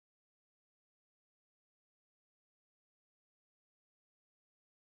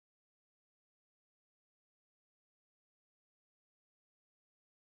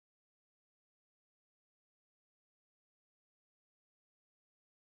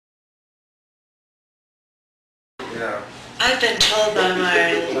I've been told by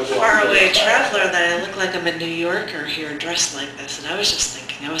my faraway traveler that I look like I'm a New Yorker here dressed like this, and I was just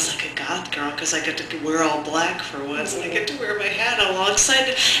thinking I was like a goth girl because I get to wear all black for once, and I get to wear my hat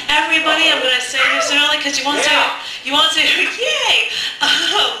alongside everybody. I'm going to say this early because you won't say yay! You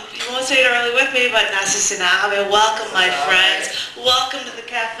won't say it early with me, but North Lincoln Ave, welcome my friends. Welcome to the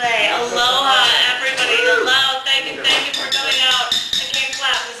cafe. Aloha, everybody. Hello. Thank you for coming out. I can't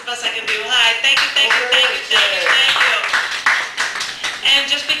clap. This is the best I can do. Hi. Thank you. And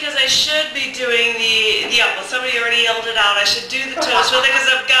just because I should be doing well, somebody already yelled it out, I should do the toast with it because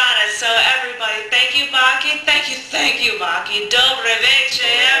I've got it. So everybody, thank you, Baki. Thank you, Baki. Dobre večer,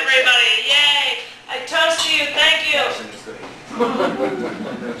 everybody. Yay! I toast to you. Thank you.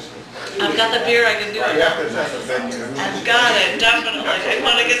 I've got the beer. I can do it. I've got it. Definitely. I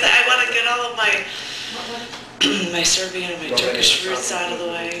want to get all of my my Serbian and my Turkish roots out of the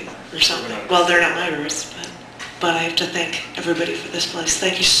way or something. Well, they're not my roots, but I have to thank everybody for this place.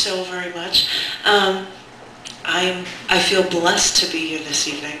 Thank you so very much. I feel blessed to be here this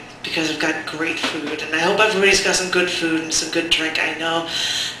evening because I've got great food, and I hope everybody's got some good food and some good drink. I know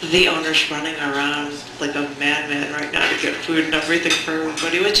the owner's running around like a madman right now to get food and everything for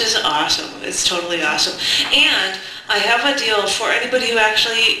everybody, which is awesome. It's totally awesome. And I have a deal for anybody who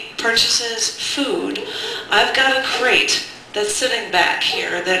actually purchases food. I've got a crate that's sitting back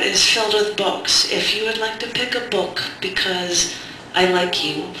here that is filled with books. If you would like to pick a book because I like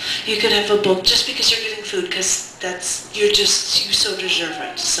you, you could have a book just because you're getting food, because you so deserve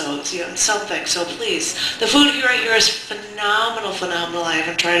it. So, something. So please, the food right here is phenomenal. I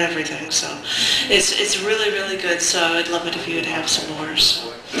haven't tried everything, so it's really, really good. So I'd love it if you would have some more.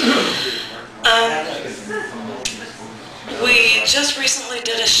 So. We just recently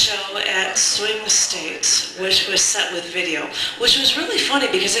did a show at Swing States, which was set with video, which was really funny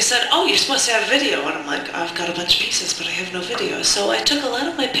because they said, oh, you're supposed to have video. And I'm like, I've got a bunch of pieces, but I have no video. So I took a lot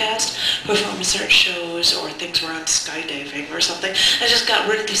of my past performance art shows or things where I'm skydiving or something. I just got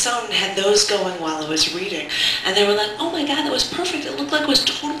rid of the sound and had those going while I was reading. And they were like, oh my God, that was perfect. It looked like it was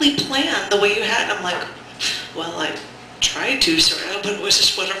totally planned the way you had it. And I'm like, well, I tried to, sort of, but it was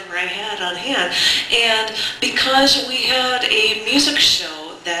just whatever I had on hand. And because we had a music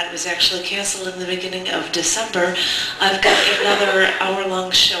show that was actually canceled in the beginning of December, I've got another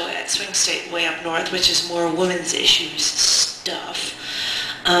hour-long show at Swing State way up north, which is more women's issues stuff.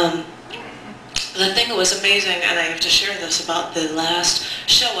 The thing that was amazing, and I have to share this about the last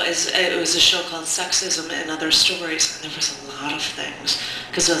show, it was a show called Sexism and Other Stories, and there was a lot of things,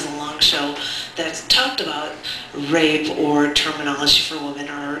 because it was a long show that talked about rape or terminology for women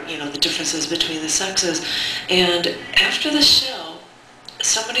or, the differences between the sexes. And after the show,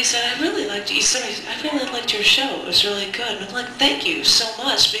 somebody said, I really liked your show. It was really good. And I'm like, thank you so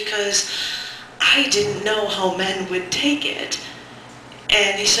much, because I didn't know how men would take it.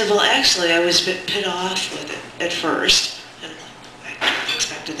 And he said, well, actually, I was a bit put off with it at first. And I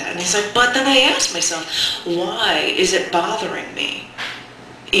expected that. And he's like, but then I asked myself, why is it bothering me?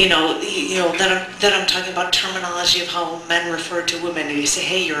 That I'm talking about terminology of how men refer to women. And you say,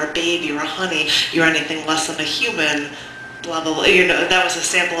 hey, you're a babe, you're a honey, you're anything less than a human. Blah, blah, blah. That was a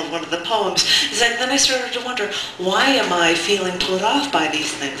sample of one of the poems. It's like, then I started to wonder, why am I feeling put off by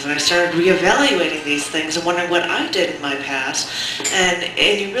these things? And I started reevaluating these things and wondering what I did in my past. And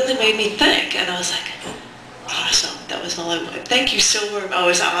it really made me think. And I was like, awesome. That was all I wanted. Thank you so much. I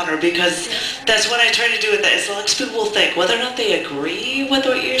was honored, because that's what I try to do with that. As long as people think, whether or not they agree with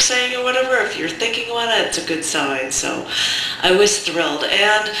what you're saying or whatever, if you're thinking about it, it's a good sign. So I was thrilled.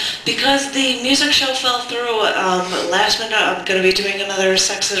 And because the music show fell through, last minute I'm going to be doing another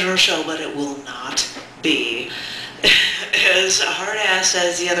Sexism show, but it will not be as hard-ass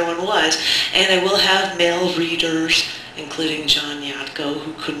as the other one was. And I will have male readers, including John Yatko,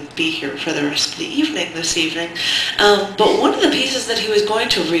 who couldn't be here for the rest of the evening this evening. But one of the pieces that he was going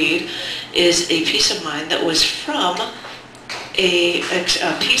to read is a piece of mine that was from a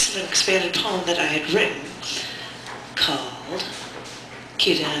piece of an expanded poem that I had written called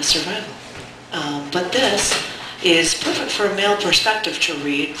Kita Survival. But this is perfect for a male perspective to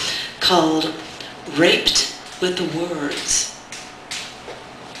read, called Raped with the Words.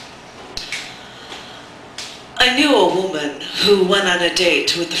 I knew a woman who went on a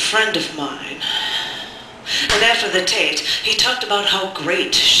date with a friend of mine. And after the date, he talked about how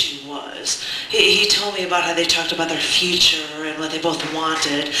great she was. He told me about how they talked about their future and what they both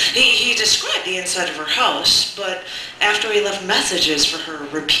wanted. He described the inside of her house, but after he left messages for her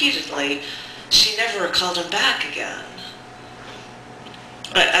repeatedly, she never called him back again.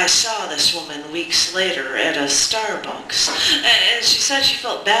 I saw this woman weeks later at a Starbucks, and she said she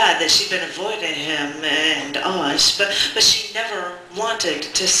felt bad that she'd been avoiding him and us, but she never wanted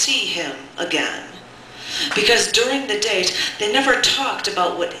to see him again. Because during the date, they never talked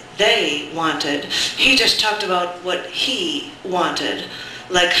about what they wanted. He just talked about what he wanted.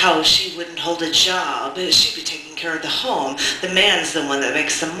 Like how she wouldn't hold a job, she'd be taking care of the home. The man's the one that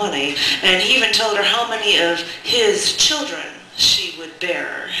makes the money. And he even told her how many of his children she would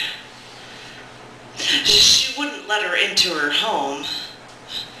bear. She wouldn't let her into her home.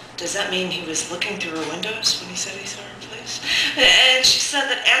 Does that mean he was looking through her windows when he said he saw her place? And she said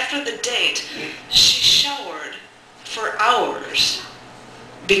that after the date, she showered for hours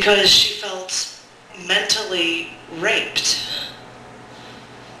because she felt mentally raped.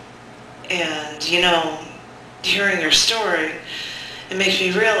 And, you know, hearing her story, it makes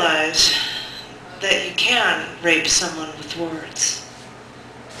me realize that you can rape someone with words.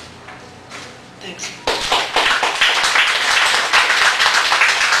 Thanks.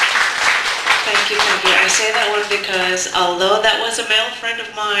 Thank you, thank you. I say that one because although that was a male friend of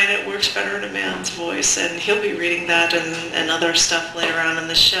mine, it works better in a man's voice, and he'll be reading that and other stuff later on in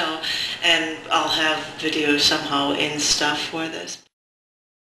the show, and I'll have video somehow in stuff for this.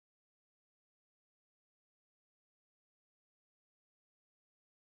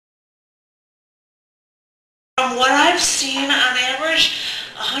 From what I've seen, on average,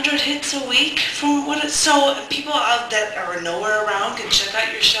 100 hits a week. From what it's so people out that are nowhere around can check out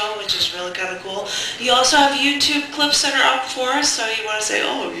your show, which is really kind of cool. You also have YouTube clips that are up for us, so you want to say,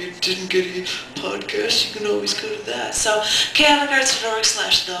 oh, you didn't get a podcast, you can always go to that. So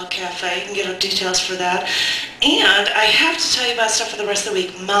CatholicArts.org/thecafe, you can get details for that. And I have to tell you about stuff for the rest of the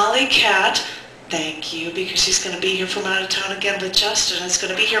week. Molly Cat. Thank you, because she's going to be here from out of town again with Justin. It's going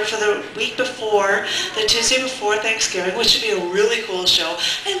to be here for the week before, the Tuesday before Thanksgiving, which should be a really cool show.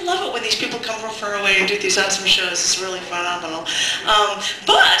 I love it when these people come from far away and do these awesome shows. It's really phenomenal.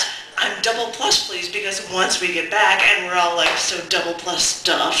 But I'm double plus pleased because once we get back, and we're all like so double plus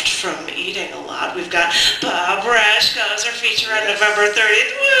stuffed from eating a lot, we've got Bob Rashko as our feature on November 30th.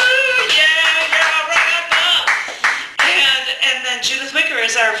 Woo! Yeah, rock on Bob! And then Judith Wicker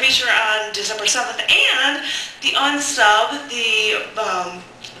is our feature on December 7th, and the unsub,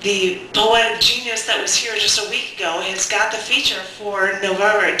 the poetic genius that was here just a week ago, has got the feature for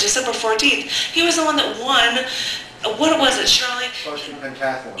December 14th. He was the one that won. What was it, Shirley? Poetry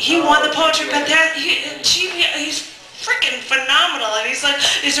Pentathlon. He won the Poetry Pentathlon. He's freaking phenomenal, and he's like,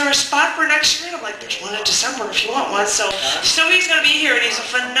 is there a spot for next year? And I'm like, there's one in December if you want one. So he's going to be here, and he's a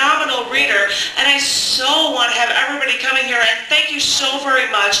phenomenal reader, and I so want to have everybody coming here, and thank you so very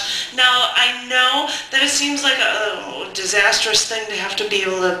much. Now, I know that it seems like a disastrous thing to have to be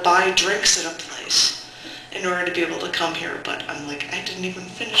able to buy drinks at a place in order to be able to come here, but I'm like, I didn't even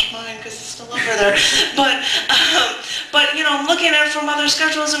finish mine because it's still over there. But you know, looking at it from other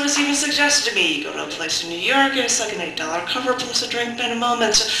schedules, it was even suggested to me, you go to a place in New York, and it's like an $8 cover plus a drink minimum,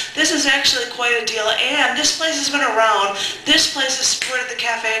 and so this is actually quite a deal, and this place has been around. This place has supported the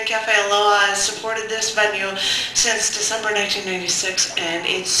cafe, and Cafe Aloha has supported this venue since December 1996, and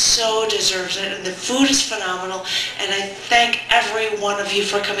it so deserves it, and the food is phenomenal, and I thank every one of you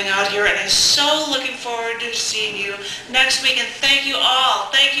for coming out here, and I'm so looking forward to seeing you next week, and thank you all.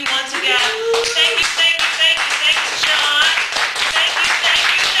 Thank you once again. Thank you.